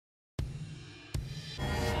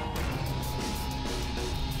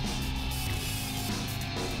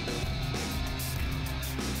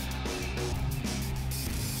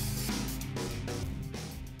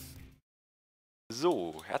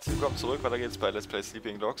So, herzlich willkommen zurück, weiter geht's bei Let's Play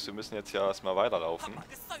Sleeping Dogs. Wir müssen jetzt ja erstmal weiterlaufen.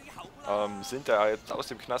 Sind da jetzt aus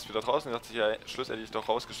dem Knast wieder draußen. Hat sich ja schlussendlich doch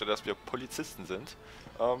rausgestellt, dass wir Polizisten sind.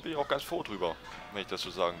 Bin ich auch ganz froh drüber, wenn ich das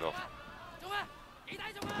so sagen darf.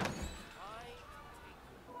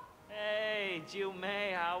 Hey, Jiu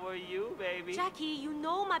Mei, how are you, baby? Jackie, you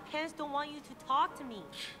know my parents don't want you to talk to me.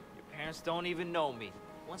 Your parents don't even know me.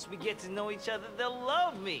 Once we get to know each other, they'll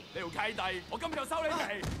love me. 你條契弟，我今日就收你皮。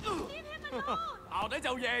Leave him alone! 淆底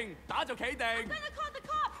就認，打就企定。I'm gonna call the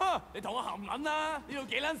cops! 哼，你同我含撚啦！呢度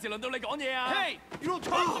幾撚時輪到你講嘢啊 Hey, you don't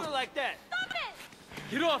talk to her like that. Stop it!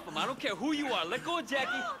 Get off him. I don't care who you are. Let go of Jackie.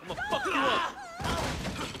 I'm gonna fuck you up.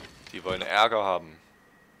 Die wollen Ärger haben.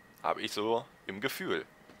 Habe ich so im Gefühl.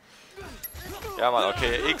 Ja, Mann,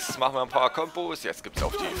 okay, X, machen wir ein paar Kombos. Jetzt gibt's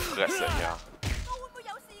auf die Fresse, ja.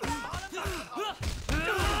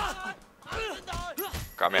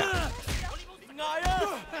 Komm her.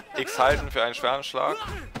 X halten für einen schweren Schlag.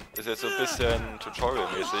 Ist jetzt so ein bisschen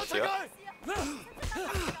Tutorial-mäßig hier.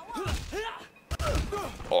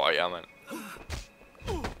 Oh, ja, Mann.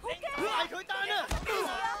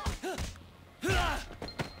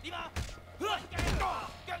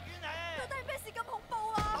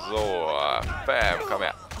 So, bam, komm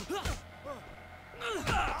her.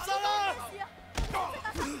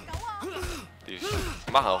 Die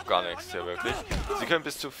machen auch gar nichts hier wirklich. Sie können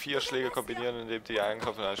bis zu 4 Schläge kombinieren, indem die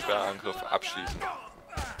Angriff und einen schweren Angriff abschließen.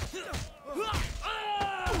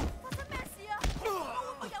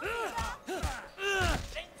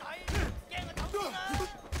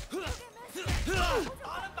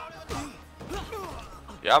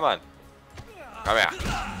 Ja, Mann. Komm her.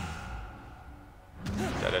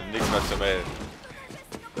 Der hat dann nichts mehr zu melden.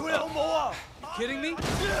 Kidding me?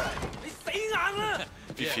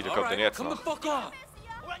 Wie viele kommen denn jetzt noch?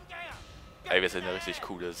 Ey, wir sind eine richtig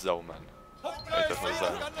coole Sau, Mann. Kann ich das mal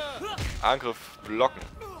sagen. Angriff blocken.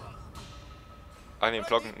 An den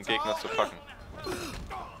blockenden Gegner zu packen.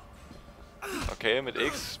 Okay, mit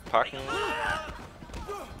X packen.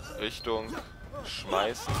 Richtung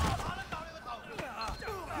schmeißen.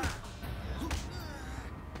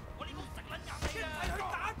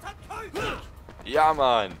 Ja,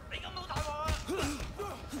 Mann.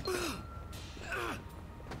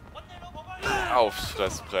 Aufs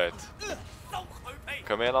Fressbrett.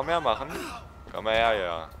 Können wir ja noch mehr machen? Komm mal her,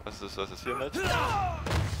 ja. Was ist hier mit?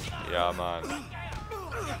 Ja, Mann.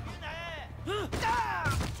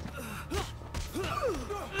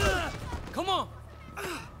 Come on.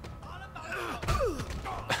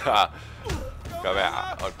 Komm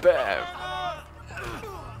her. Und bam.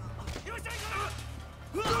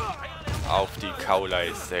 Auf die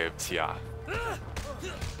Kaulei selbst, ja.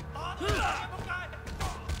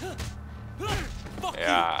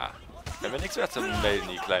 Ja. Wenn wir nichts mehr zu melden,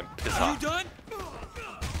 die kleinen Pisser.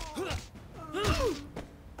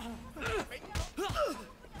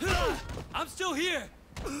 I'm still here.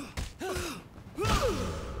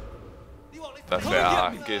 Das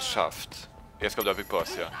wäre geschafft. Jetzt kommt der Big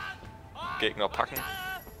Boss hier. Gegner packen.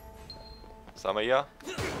 Was haben wir hier?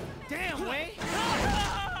 Damn, Wayne.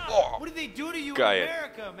 Oh, What did they do to you geil. in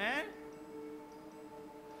America, man?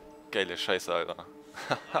 Geile Scheiße, Alter.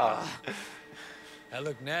 That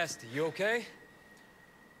looked nasty. You okay?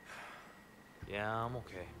 Yeah, I'm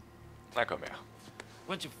okay. Na komm her.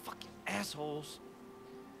 Bunch of fucking assholes.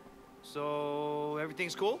 So,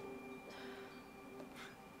 everything's cool?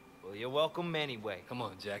 Well, you're welcome anyway. Come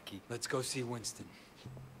on, Jackie. Let's go see Winston.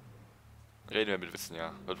 Reden wir mit Wissen,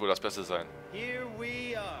 ja. Wird wohl das Beste sein. Here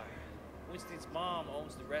we are. Winston's mom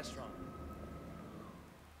owns the restaurant.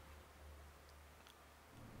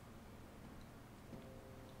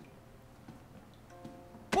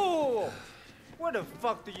 Whoa! Where the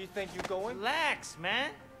fuck do you think you're going? Relax,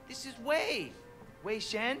 man. This is Wei. Wei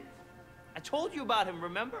Shen. I told you about him,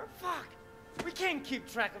 remember? Fuck! We can't keep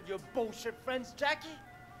track of your bullshit friends, Jackie.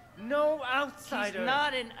 No outsider. He's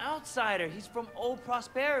not an outsider. He's from old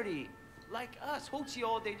prosperity. Like us. Hochi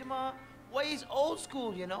all day. Wei's old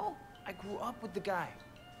school, you know? I grew up with the guy.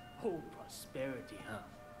 Oh, prosperity, huh?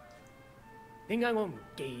 點解我唔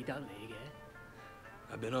記得你嘅？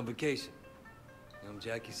 I've been on vacation.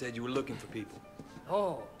 Jackie said you were looking for people.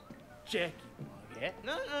 Oh, Jackie 話嘅。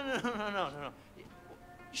 No.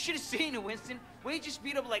 You should have seen it, Winston. Wei just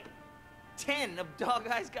beat up like 10 of Dog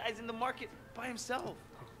Eyes guys in the market by himself.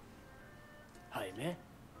 係咩？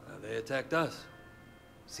 They attacked us.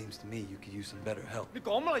 Seems to me you could use some better help. 你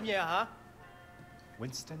講乜嘢嚇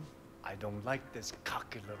 ？Winston, I don't like this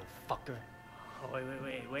cocky little fucker.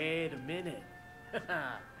 Wait a minute.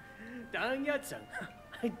 等一陣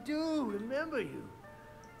I do remember you.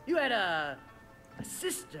 You had a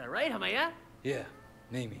sister, right? 係咪啊？ Yeah,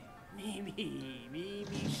 Mimi. Mimi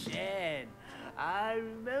Shen. I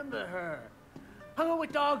remember her. Hung out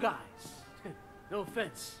with dog eyes. No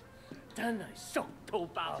offense. 真係熟到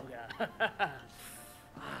爆㗎.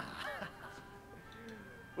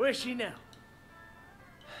 Where's she now?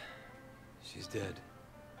 She's dead.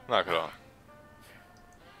 Na klar.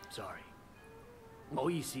 Sorry. 唔好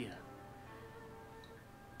意思啊.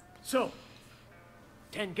 So,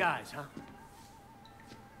 10 guys, huh?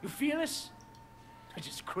 You fearless? Or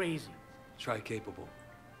just crazy? Try capable.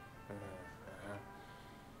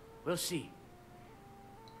 We'll see.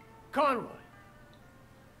 Conroy,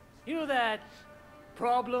 you know that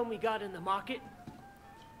problem we got in the market?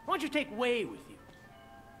 Why don't you take Wei with you?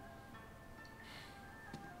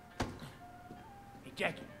 Hey,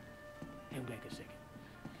 Jackie, hang back a second.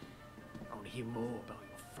 I want to hear more about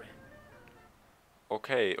your friend.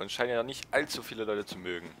 Okay, und scheinen ja nicht allzu viele Leute zu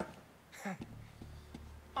mögen.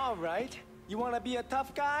 All right. You want to be a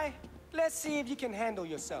tough guy? Let's see if you can handle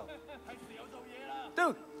yourself.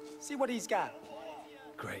 Dude, see what he's got.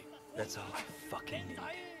 Great. That's all I fucking need.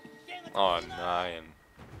 Oh nein.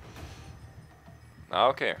 Ah,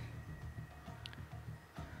 okay.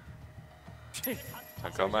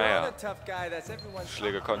 Dann komm mal You're her. the tough guy that's everyone's.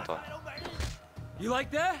 Schläge Konter. You like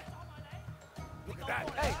that?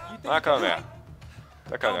 Hey, you think Na komm her.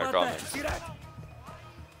 Da kann er gar nichts. see that?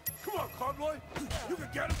 Come on, Conroy. You can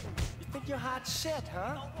get him. You think you're hot shit,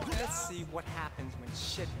 huh? Let's see what happens when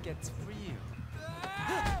shit gets real.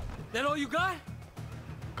 That all you got?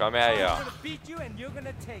 Komm her, I'm ja. gonna beat you and you're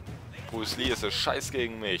gonna take it. Bruce Lee ist es scheiß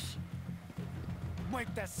gegen mich.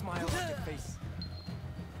 Wipe that smile off your face.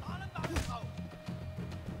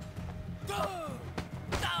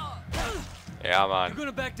 Ja, You Mann.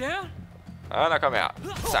 gonna back down? Ah, na komm her.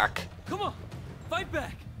 Zack. Come on, fight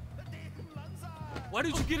back. Why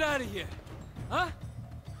did you get out of here? Huh?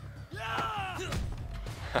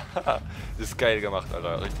 Das ist geil gemacht,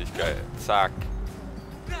 Alter. Richtig geil. Zack.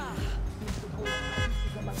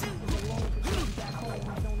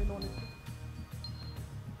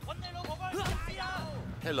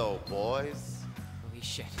 Hello, boys. Holy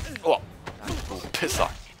shit. Oh, du Pisser.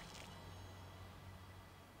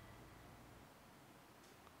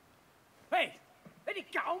 Hey, 你哋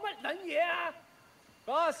搞乜撚嘢啊?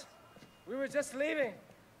 Boss, we were just leaving.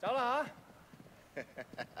 走啦吓.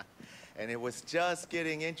 And it was just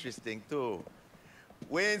getting interesting, too.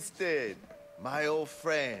 Winston, my old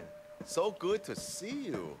friend. So good to see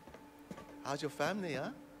you. How's your family,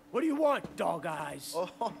 huh? What do you want, dog eyes?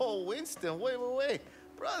 Oh, Winston, wait.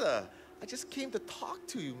 Brother, I just came to talk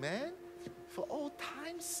to you, man. For old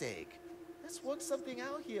time's sake. Let's work something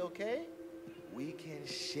out here, okay? We can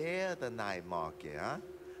share the night market, huh?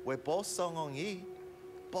 We're both Song Hong Yi,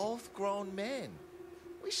 both grown men.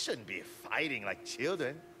 We shouldn't be fighting like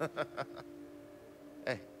children.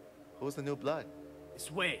 Hey, who's the new blood?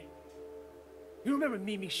 This way. You remember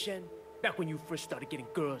Mimi Shen? Back when you first started getting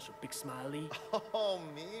girls with Big Smiley? Oh,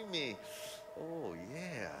 Mimi. Oh,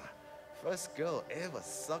 yeah. First girl ever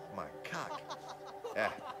sucked my cock.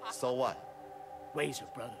 Yeah, so what? Wei's her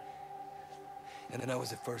brother. And then I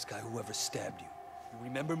was the first guy who ever stabbed you. You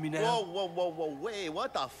remember me now? Whoa, wait,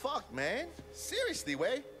 what the fuck, man? Seriously,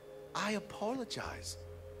 Wei? I apologize.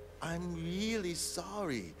 I'm really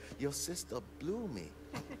sorry your sister blew me.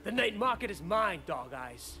 The night market is mine, dog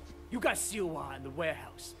eyes. You got Siwa in the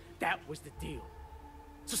warehouse. That was the deal.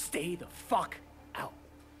 So stay the fuck out.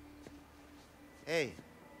 Hey,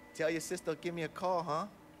 tell your sister give me a call, huh?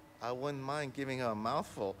 I wouldn't mind giving her a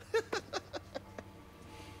mouthful.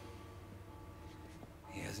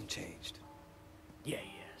 He hasn't changed. Yeah,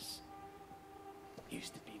 he is. He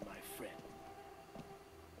used to be my friend.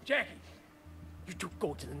 Jackie, you two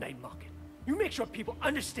go to the night market. You make sure people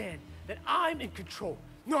understand that I'm in control,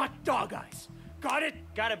 not dog eyes. Got it?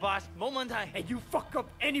 Got it, boss. 冇問題. And you fuck up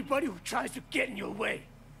anybody who tries to get in your way.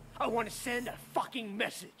 I want to send a fucking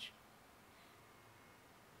message.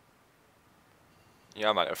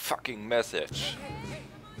 Ja, Mann, a fucking message.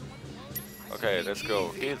 Okay, let's go.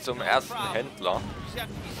 Geht zum ersten Händler.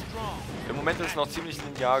 Im Moment ist es noch ziemlich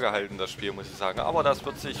linear gehalten, das Spiel, muss ich sagen. Aber das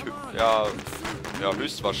wird sich ja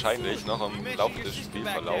höchstwahrscheinlich noch im Laufe des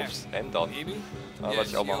Spielverlaufs ändern. Was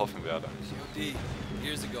ich auch mal hoffen werde.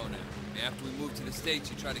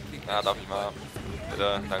 Ja, darf ich mal?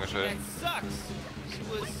 Bitte, Dankeschön.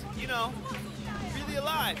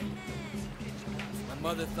 My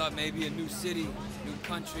mother thought maybe a new city, new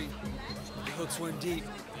country. The hooks weren't deep.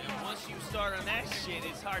 Once you start on that shit,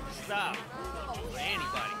 it's hard to stop. For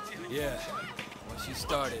anybody. Yeah, once she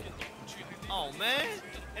started. Oh, man.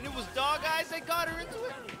 And it was dog eyes that got her into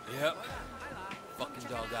it? Yep. Fucking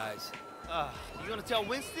dog eyes. You gonna tell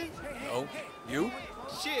Winston? No. You?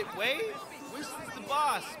 Shit, Wade. Winston's the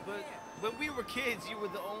boss, but when we were kids, you were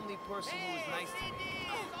the only person who was nice to me.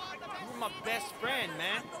 You were my best friend,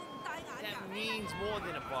 man. That means more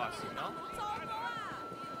than a boss, you know?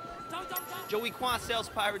 Joey Kwan sells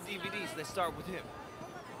pirate DVDs. Let's start with him.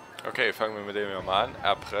 Okay, fangen wir mit dem hier mal an.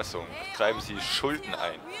 Erpressung. Treiben Sie Schulden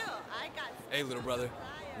ein. Hey, little brother.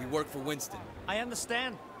 We work for Winston. I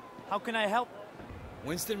understand. How can I help?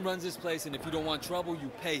 Winston runs this place, and if you don't want trouble, you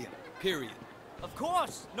pay him. Period. Of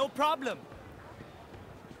course, no problem.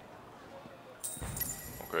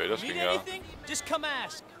 Okay, das Need ging ja. anything? Just come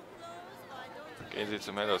ask. Gehen Sie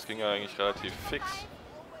zum Händler. Das ging ja eigentlich relativ fix.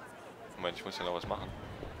 Moment, ich muss ja noch was machen.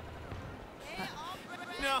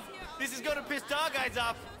 No, this is gonna piss Dog Eyes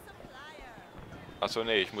off. Achso,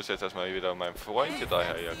 nee, ich muss jetzt erstmal wieder meinem Freund hier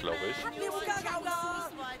daher, glaube ich.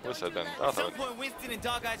 Wo ist er denn? Da At ist er. some point, Winston and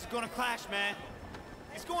Dog Eyes are gonna clash, man.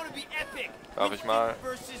 It's going to be epic. Darf ich mal? Winston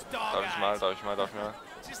versus Dog Darf ich mal? Eyes. Darf ich mal? Darf ich mal?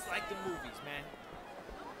 Just like the movies, man.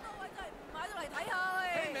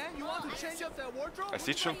 Es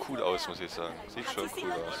sieht schon cool aus, muss ich sagen. Sieht schon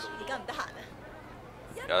cool aus.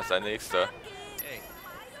 Ja, ist der nächste. Hey,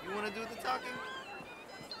 you wanna do the talking?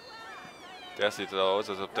 Der sieht so aus,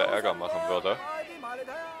 als ob der Ärger machen würde.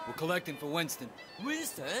 We're collecting for Winston.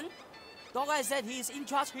 Winston? Dog Eye said he's in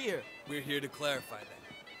charge here. We're here to clarify that.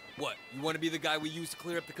 What, you want to be the guy we use to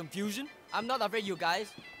clear up the confusion? I'm not afraid, you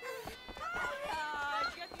guys.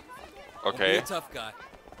 Don't be Okay. a tough guy.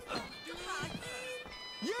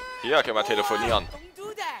 Hier können wir telefonieren. Don't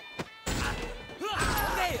do that.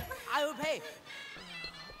 Okay, I will pay.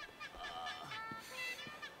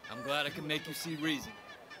 I'm glad I can make you see reason.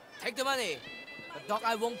 Take the money. But Dog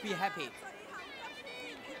Eye won't be happy.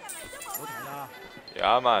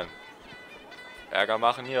 Ja, Mann. Ärger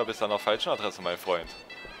machen hier bis an der falschen Adresse, mein Freund.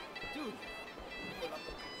 Dude,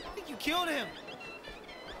 I think you killed him.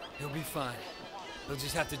 He'll be fine. He'll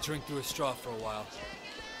just have to drink through a straw for a while.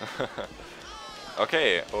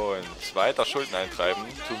 Okay, und weiter Schulden eintreiben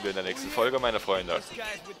tun wir in der nächsten Folge, meine Freunde.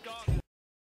 Guys with dogs.